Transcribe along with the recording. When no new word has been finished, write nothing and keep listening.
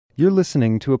You're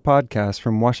listening to a podcast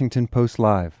from Washington Post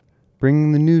Live,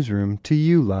 bringing the newsroom to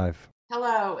you live.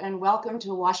 Hello, and welcome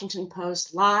to Washington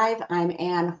Post Live. I'm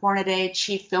Ann Hornaday,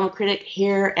 Chief Film Critic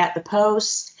here at the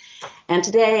Post. And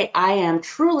today I am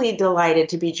truly delighted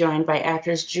to be joined by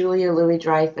actors Julia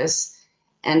Louis-Dreyfus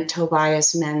and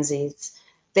Tobias Menzies.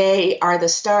 They are the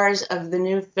stars of the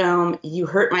new film You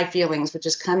Hurt My Feelings, which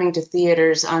is coming to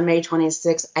theaters on May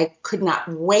 26th. I could not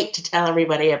wait to tell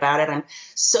everybody about it. I'm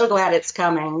so glad it's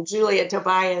coming. Julia,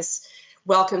 Tobias,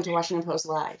 welcome to Washington Post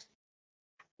Live.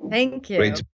 Thank you.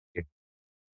 Great.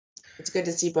 It's good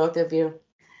to see both of you.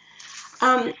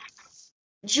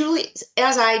 Julie,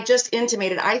 as I just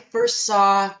intimated, I first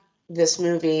saw this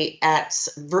movie at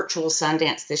virtual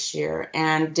Sundance this year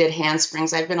and did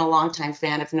Handsprings. I've been a longtime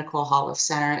fan of Nicole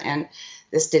Holofcener, and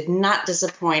this did not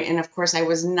disappoint. And of course, I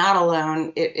was not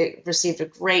alone. It received a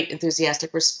great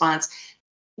enthusiastic response.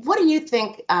 What do you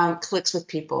think clicks with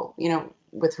people,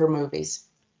 with her movies?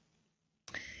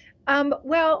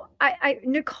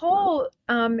 Nicole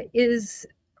is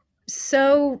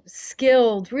so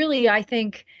skilled, really, I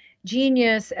think,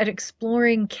 genius at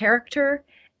exploring character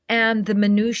and the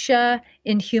minutia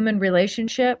in human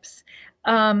relationships.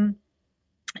 And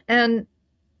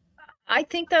I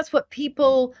think that's what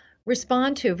people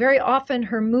respond to. Very often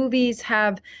her movies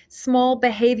have small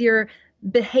behavioral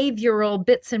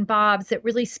bits and bobs that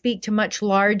really speak to much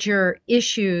larger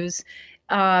issues.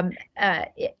 And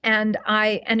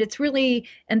it's really,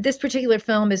 and this particular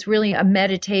film is really a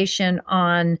meditation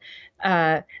on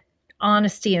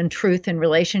honesty and truth in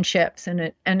relationships,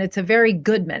 and it's a very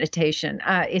good meditation.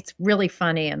 It's really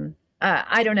funny, and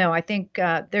I don't know. I think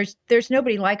there's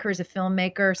nobody like her as a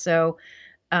filmmaker. So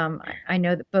I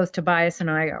know that both Tobias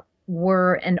and I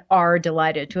were and are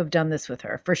delighted to have done this with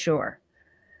her for sure.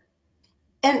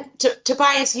 And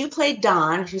Tobias, you played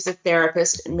Don, who's a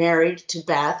therapist married to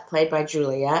Beth, played by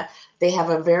Julia. They have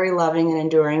a very loving and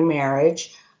enduring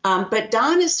marriage. But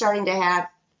Don is starting to have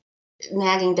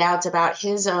nagging doubts about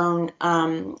his own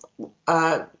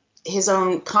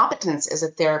competence as a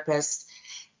therapist.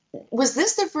 Was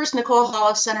this the first Nicole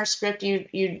Holofcener script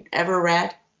you'd ever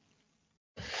read?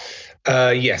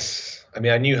 Yes. I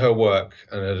mean, I knew her work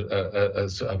and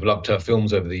I've loved her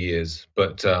films over the years,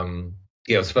 but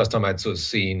it was the first time I'd sort of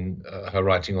seen her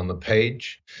writing on the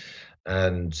page,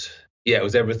 and it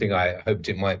was everything I hoped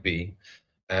it might be.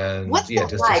 And what's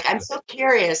that like? I'm so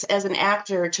curious as an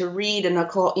actor to read a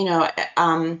Nicole.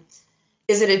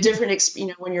 Is it a different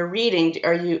experience? When you're reading,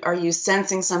 are you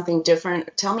sensing something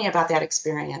different? Tell me about that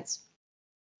experience.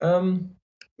 The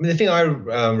thing I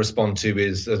respond to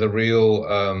is there's a real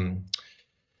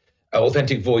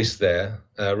authentic voice there,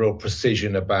 a real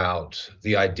precision about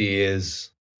the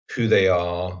ideas, who they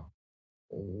are,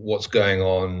 what's going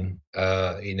on.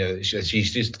 She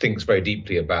just thinks very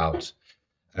deeply about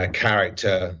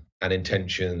character and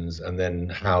intentions, and then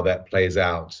how that plays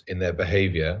out in their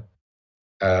behavior.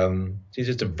 She's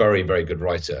just a very, very good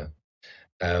writer.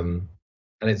 And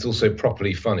it's also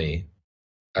properly funny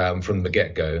from the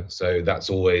get-go. So that's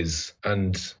always,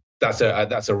 and that's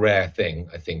a rare thing,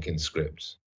 I think, in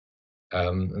scripts.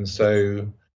 And so,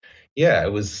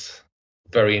 it was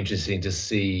very interesting to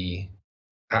see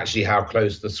actually how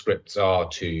close the scripts are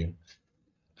to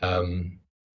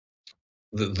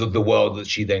the world that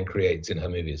she then creates in her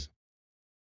movies.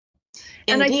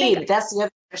 And Indeed, I think that's the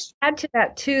other question. Add to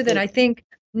that too, that I think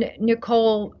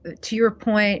Nicole, to your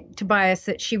point, Tobias,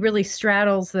 that she really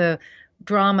straddles the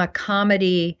drama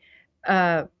comedy,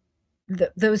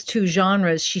 those two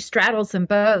genres. She straddles them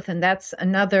both, and that's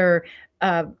another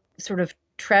sort of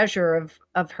treasure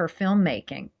of her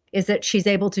filmmaking, is that she's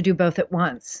able to do both at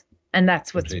once, and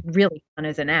that's what's really fun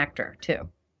as an actor too.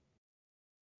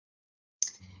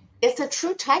 It's a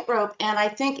true tightrope, and I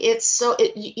think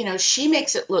she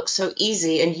makes it look so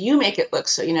easy, and you make it look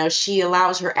so, she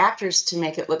allows her actors to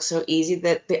make it look so easy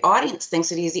that the audience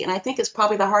thinks it easy, and I think it's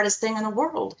probably the hardest thing in the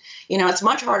world. It's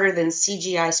much harder than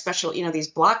CGI special,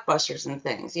 these blockbusters and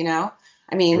things,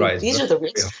 I mean, right, these are the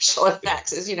real special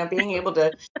effects, is, being able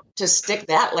to stick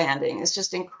that landing is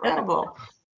just incredible.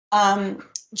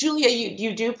 Julia,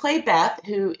 you do play Beth,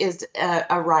 who is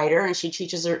a writer, and she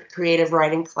teaches a creative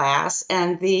writing class.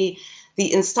 And the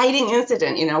inciting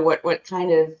incident, what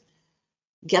kind of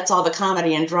gets all the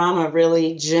comedy and drama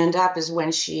really ginned up is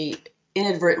when she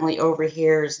inadvertently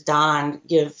overhears Don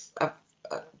give a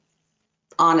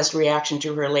honest reaction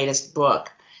to her latest book.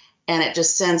 And it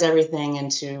just sends everything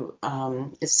into,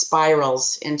 it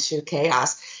spirals into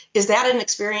chaos. Is that an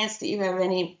experience that you have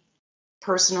any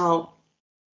personal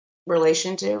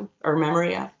relation to or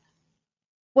memory of?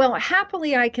 Well,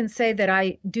 happily, I can say that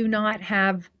I do not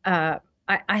have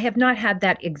I have not had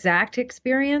that exact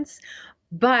experience,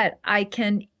 but I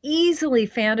can easily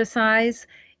fantasize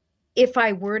if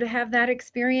I were to have that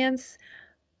experience,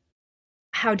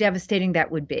 how devastating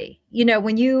that would be. You know,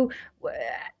 when you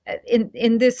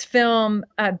in this film,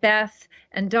 Beth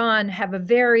and Don have a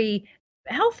very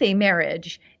healthy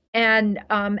marriage, and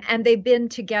they've been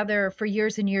together for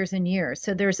years and years and years.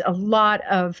 So there's a lot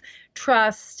of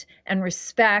trust and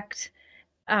respect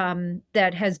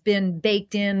that has been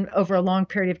baked in over a long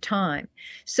period of time.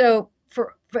 So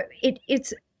for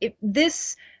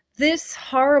this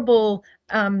horrible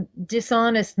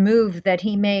dishonest move that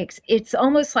he makes, it's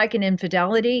almost like an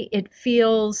infidelity. It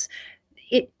feels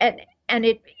it and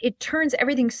it turns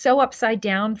everything so upside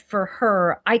down for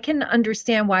her. I can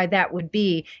understand why that would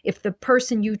be if the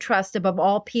person you trust above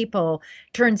all people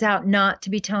turns out not to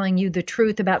be telling you the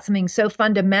truth about something so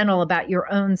fundamental about your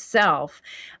own self.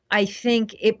 I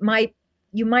think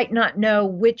you might not know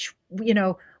which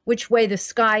way the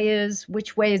sky is,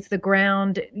 which way is the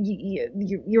ground.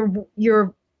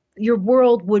 Your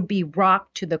world would be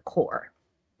rocked to the core.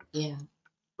 Yeah,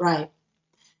 right.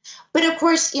 But of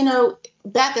course,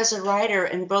 Beth as a writer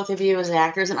and both of you as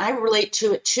actors, and I relate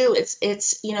to it too. It's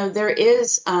there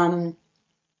is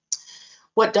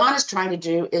what Dawn is trying to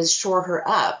do is shore her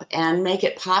up and make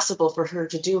it possible for her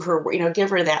to do her, give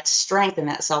her that strength and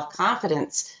that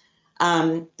self-confidence,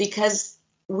 because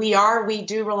we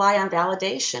do rely on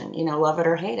validation, love it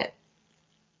or hate it.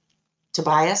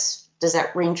 Tobias, does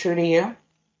that ring true to you?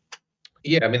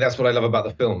 Yeah, I mean, that's what I love about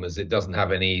the film, is it doesn't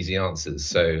have any easy answers.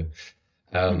 So,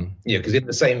 because in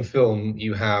the same film,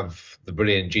 you have the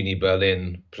brilliant Jeannie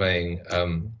Berlin playing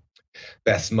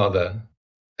Beth's mother,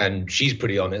 and she's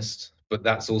pretty honest, but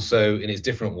that's also in its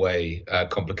different way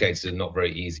complicated and not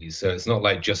very easy. So it's not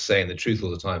like just saying the truth all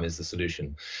the time is the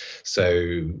solution.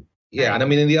 So, yeah, and I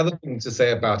mean, and the other thing to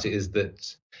say about it is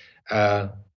that I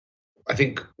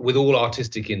think with all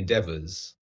artistic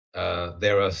endeavors,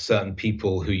 there are certain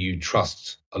people who you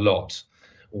trust a lot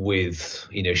with,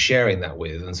 sharing that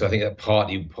with. And so I think that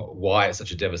partly why it's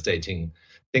such a devastating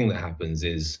thing that happens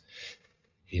is,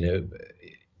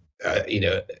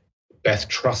 Beth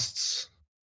trusts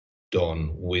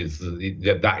Don with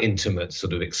that intimate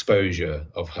sort of exposure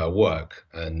of her work.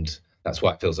 And that's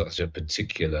why it feels like such a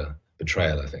particular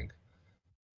betrayal, I think.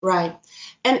 Right.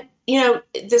 And,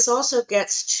 this also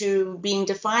gets to being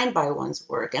defined by one's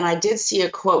work. And I did see a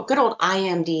quote, good old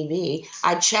IMDb.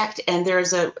 I checked, and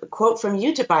there's a quote from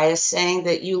you, Tobias, saying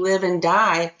that you live and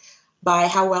die by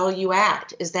how well you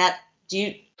act. Did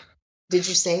you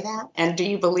say that? And do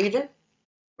you believe it?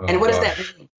 Oh, and what does that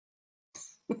mean?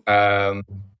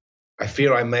 I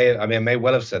fear I may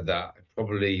well have said that,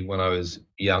 probably when I was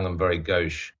young and very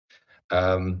gauche.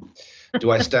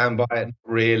 Do I stand by it?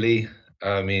 Really?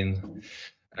 I mean,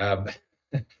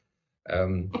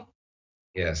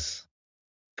 yes.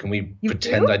 Can we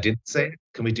pretend I didn't say it?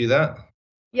 Can we do that?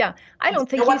 Yeah, I don't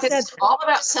think you said. This is all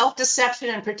about self-deception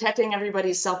and protecting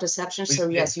everybody's self-deception. So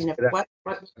yes, you never. What?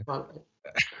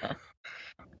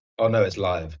 Oh no, it's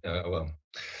live. Well.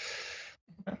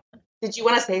 Did you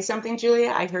want to say something, Julia?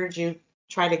 I heard you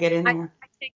try to get in there.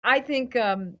 I think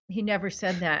he never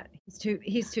said that.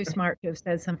 He's too smart to have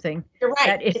said something. You're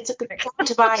right. It's a good point,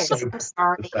 Tobias. I'm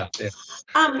sorry.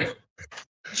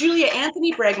 Julia,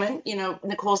 Anthony Bregman,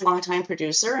 Nicole's longtime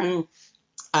producer and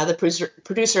the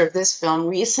producer of this film,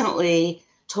 recently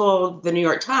told the New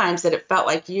York Times that it felt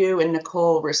like you and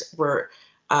Nicole were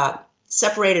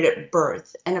separated at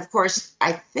birth. And of course,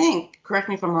 I think, correct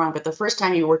me if I'm wrong, but the first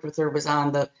time you worked with her was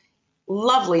on the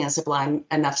lovely and sublime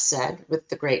Enough Said with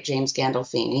the great James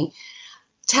Gandolfini.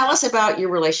 Tell us about your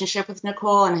relationship with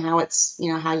Nicole and how it's,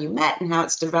 how you met and how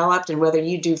it's developed, and whether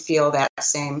you do feel that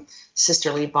same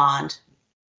sisterly bond.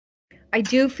 I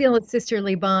do feel a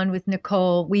sisterly bond with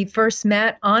Nicole. We first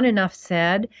met on Enough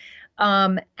Said,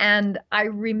 and I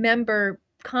remember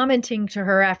commenting to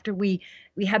her after we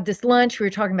had this lunch. We were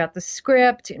talking about the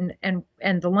script, and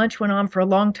the lunch went on for a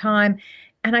long time,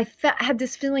 and I had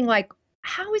this feeling like,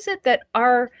 how is it that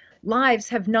our lives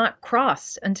have not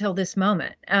crossed until this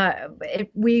moment? I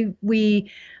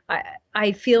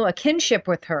feel a kinship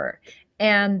with her.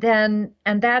 And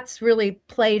that's really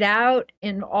played out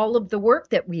in all of the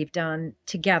work that we've done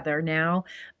together now.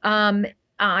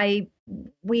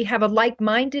 We have a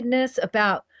like-mindedness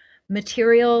about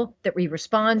material that we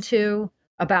respond to,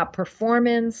 about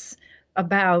performance,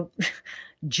 about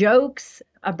jokes,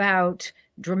 about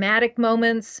dramatic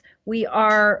moments.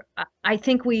 I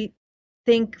think we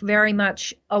think very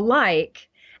much alike.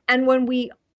 And when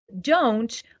we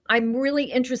don't, I'm really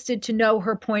interested to know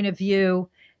her point of view.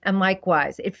 And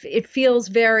likewise, it feels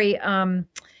very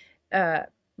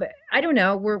I don't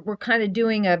know, we're kind of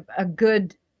doing a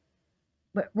good,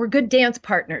 we're good dance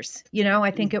partners.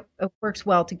 I think it works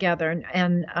well together,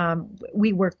 and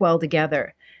we work well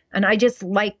together. And I just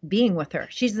like being with her.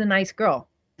 She's a nice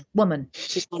woman.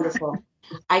 She's wonderful.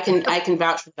 I can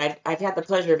vouch for that. I've had the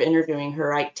pleasure of interviewing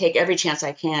her. I take every chance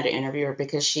I can to interview her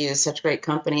because she is such great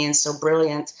company and so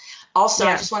brilliant. Also,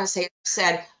 I just want to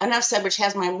say, enough said, which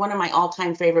has one of my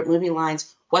all-time favorite movie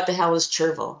lines. What the hell is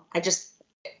Chervil?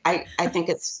 I think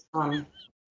it's one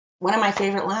of my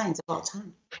favorite lines of all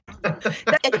time.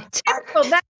 That's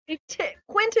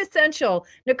quintessential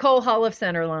Nicole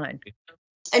Holofcener line.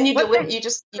 And you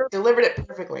delivered it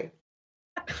perfectly.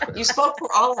 You spoke for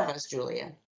all of us,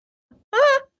 Julia.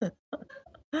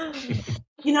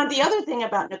 The other thing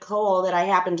about Nicole that I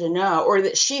happen to know, or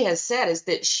that she has said, is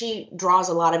that she draws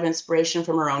a lot of inspiration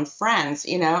from her own friends,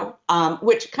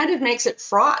 which kind of makes it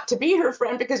fraught to be her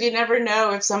friend, because you never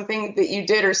know if something that you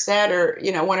did or said, or,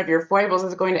 one of your foibles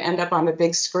is going to end up on the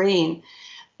big screen.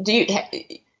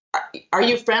 Are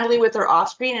you friendly with her off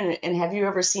screen, and have you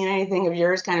ever seen anything of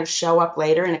yours kind of show up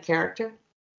later in a character?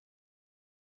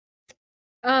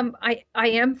 I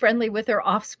am friendly with her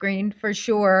off screen for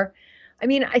sure. I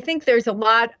mean, I think there's a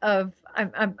lot of,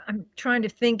 I'm trying to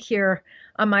think here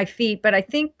on my feet, but I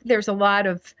think there's a lot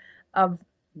of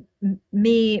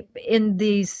me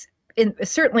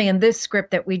certainly in this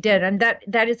script that we did. And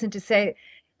that isn't to say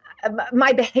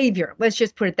my behavior, let's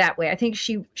just put it that way. I think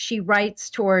she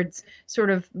writes towards sort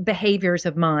of behaviors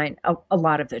of mine a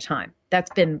lot of the time.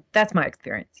 That's my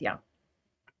experience. Yeah.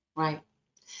 Right.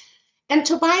 And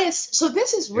Tobias, so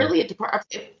this is really a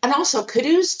department, and also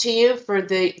kudos to you for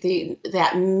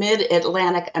that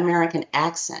mid-Atlantic American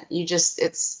accent.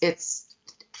 It's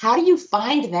how do you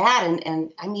find that?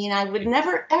 And I mean, I would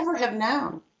never ever have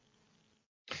known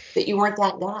that you weren't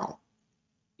that guy.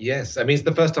 Yes, I mean, it's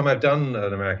the first time I've done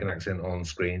an American accent on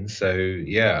screen, so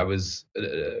yeah, I was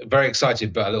very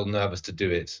excited but a little nervous to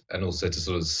do it, and also to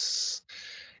sort of,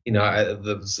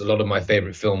 a lot of my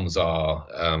favorite films are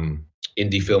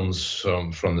indie films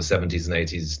from the 70s and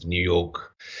 80s, New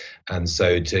York. And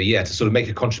so to sort of make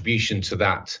a contribution to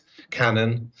that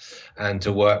canon, and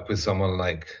to work with someone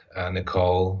like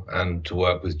Nicole, and to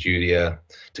work with Julia,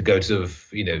 to go to,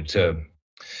 to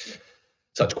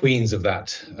such queens of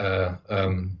that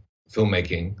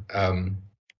filmmaking,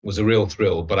 was a real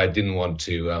thrill, but I didn't want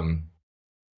to,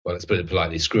 let's put it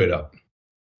politely, screw it up.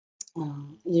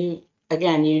 You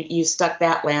stuck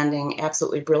that landing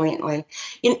absolutely brilliantly.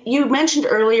 You mentioned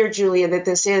earlier, Julia,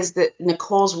 that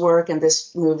Nicole's work and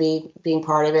this movie being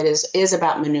part of it is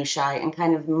about minutiae and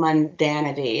kind of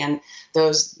mundanity and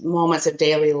those moments of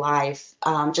daily life,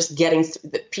 just getting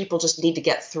that people just need to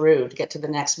get through to get to the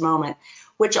next moment,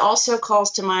 which also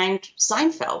calls to mind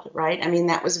Seinfeld, right? I mean,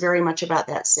 that was very much about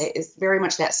that. It's very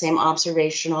much that same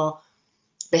observational,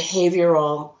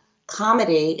 behavioral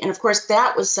comedy, and of course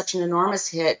that was such an enormous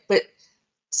hit, but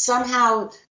somehow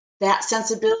that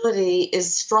sensibility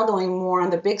is struggling more on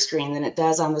the big screen than it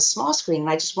does on the small screen. And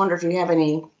I just wonder if you have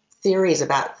any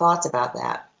thoughts about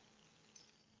that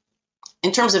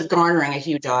in terms of garnering a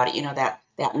huge audience,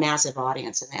 that massive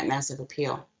audience and that massive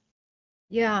appeal.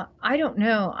 Yeah, I don't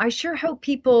know. I sure hope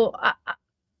people,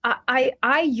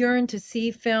 I yearn to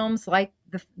see films like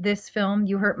this film,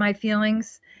 You Hurt My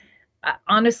Feelings.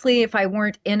 Honestly, if I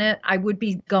weren't in it, I would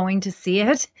be going to see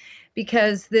it,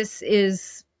 because this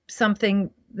is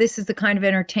the kind of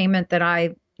entertainment that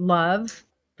I love,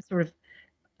 sort of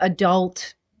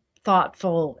adult,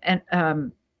 thoughtful, and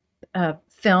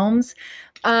films.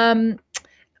 And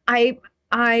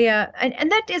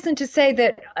that isn't to say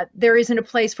that there isn't a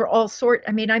place for all sorts.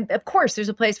 I mean, of course, there's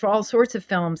a place for all sorts of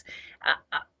films.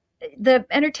 The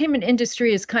entertainment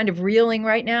industry is kind of reeling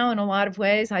right now in a lot of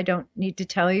ways. I don't need to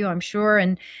tell you, I'm sure.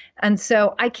 And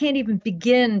so I can't even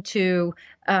begin to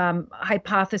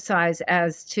hypothesize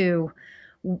as to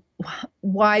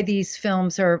why these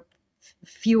films are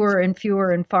fewer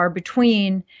and far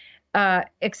between,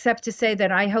 except to say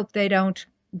that I hope they don't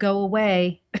go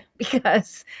away,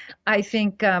 because I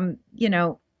think, I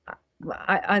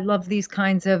love these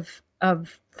kinds of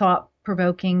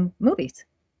thought-provoking movies.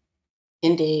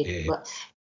 Indeed. Yeah.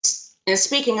 And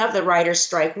speaking of the writer's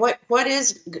strike,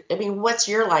 what's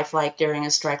your life like during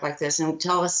a strike like this? And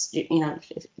tell us,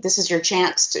 if this is your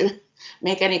chance to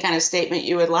make any kind of statement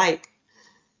you would like.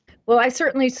 Well, I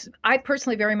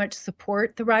personally very much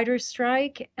support the writer's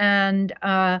strike, and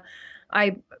I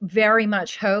very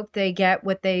much hope they get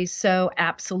what they so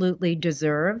absolutely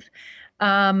deserve.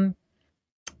 And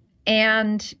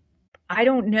I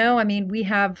don't know. I mean, we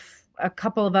have a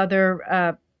couple of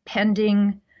other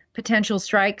pending potential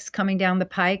strikes coming down the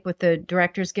pike with the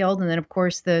Directors Guild and then, of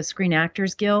course, the Screen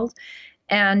Actors Guild.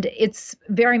 And it's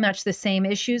very much the same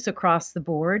issues across the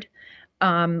board,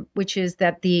 which is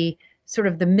that the sort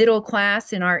of the middle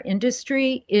class in our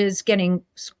industry is getting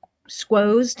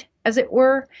squozed, as it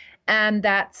were, and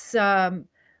that's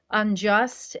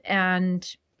unjust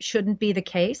and shouldn't be the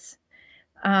case.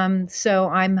 So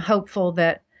I'm hopeful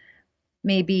that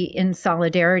maybe in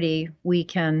solidarity we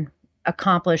can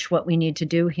accomplish what we need to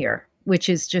do here, which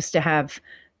is just to have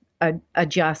a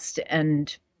just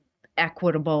and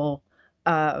equitable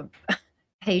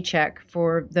paycheck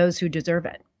for those who deserve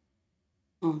it.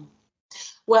 Mm.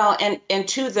 Well, and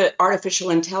to the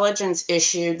artificial intelligence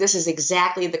issue, this is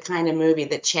exactly the kind of movie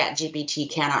that ChatGPT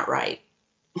cannot write.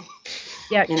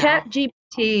 Yeah,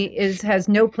 ChatGPT has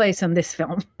no place on this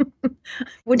film.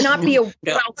 Would not be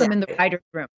welcome in the writer's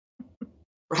room.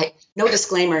 Right. No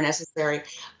disclaimer necessary.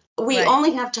 We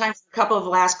only have time for a couple of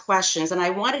last questions, and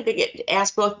I wanted to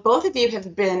ask both of you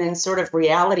have been in sort of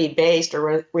reality-based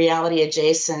or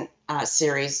reality-adjacent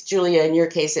series. Julia, in your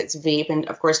case, it's Veep, and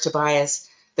of course, Tobias,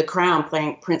 The Crown,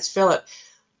 playing Prince Philip.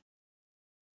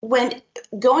 When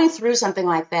going through something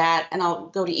like that, and I'll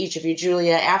go to each of you,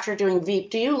 Julia, after doing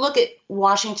Veep, do you look at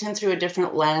Washington through a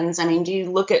different lens? I mean, do you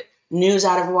look at news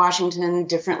out of Washington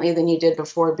differently than you did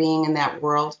before being in that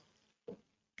world?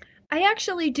 I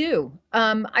actually do.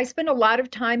 I spent a lot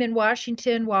of time in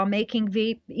Washington while making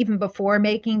Veep, even before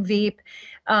making Veep,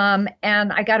 and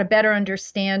I got a better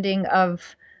understanding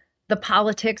of the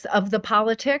politics of the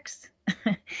politics.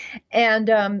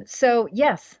 And so,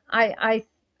 yes, I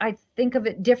think of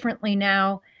it differently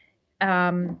now,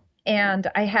 and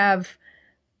I have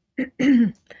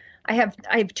I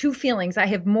have two feelings. I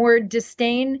have more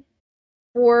disdain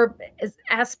for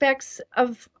aspects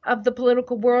of the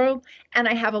political world, and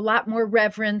I have a lot more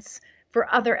reverence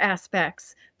for other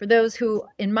aspects, for those who,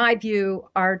 in my view,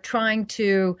 are trying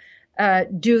to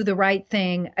do the right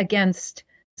thing against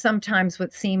sometimes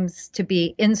what seems to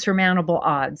be insurmountable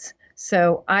odds.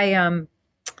 So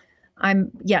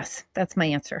yes, that's my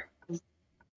answer.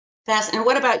 Fast. And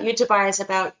what about you, Tobias?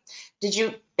 Did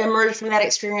you emerge from that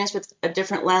experience with a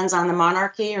different lens on the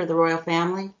monarchy or the royal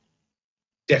family?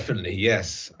 Definitely,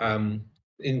 yes.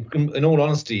 In all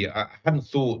honesty, I hadn't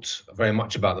thought very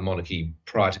much about the monarchy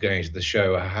prior to going into the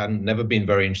show. I hadn't never been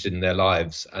very interested in their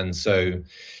lives, and so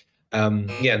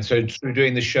and so through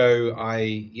doing the show,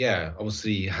 I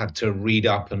obviously had to read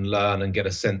up and learn and get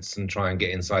a sense and try and get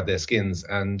inside their skins.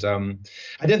 And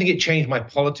I don't think it changed my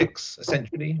politics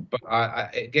essentially, but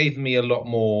it gave me a lot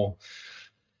more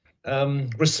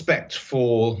respect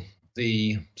for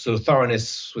the sort of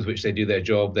thoroughness with which they do their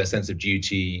job, their sense of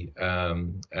duty,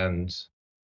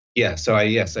 it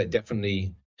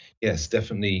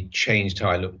definitely changed how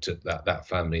I looked at that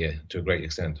family to a great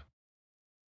extent.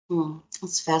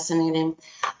 That's fascinating.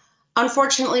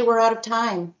 Unfortunately, we're out of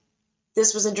time.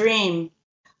 This was a dream.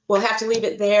 We'll have to leave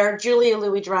it there. Julia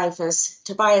Louis-Dreyfus,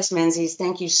 Tobias Menzies,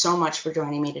 thank you so much for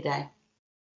joining me today.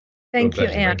 Thank you,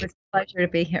 Ann. It's a pleasure to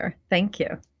be here. Thank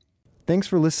you. Thanks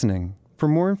for listening. For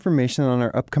more information on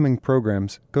our upcoming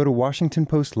programs, go to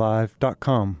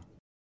WashingtonPostLive.com.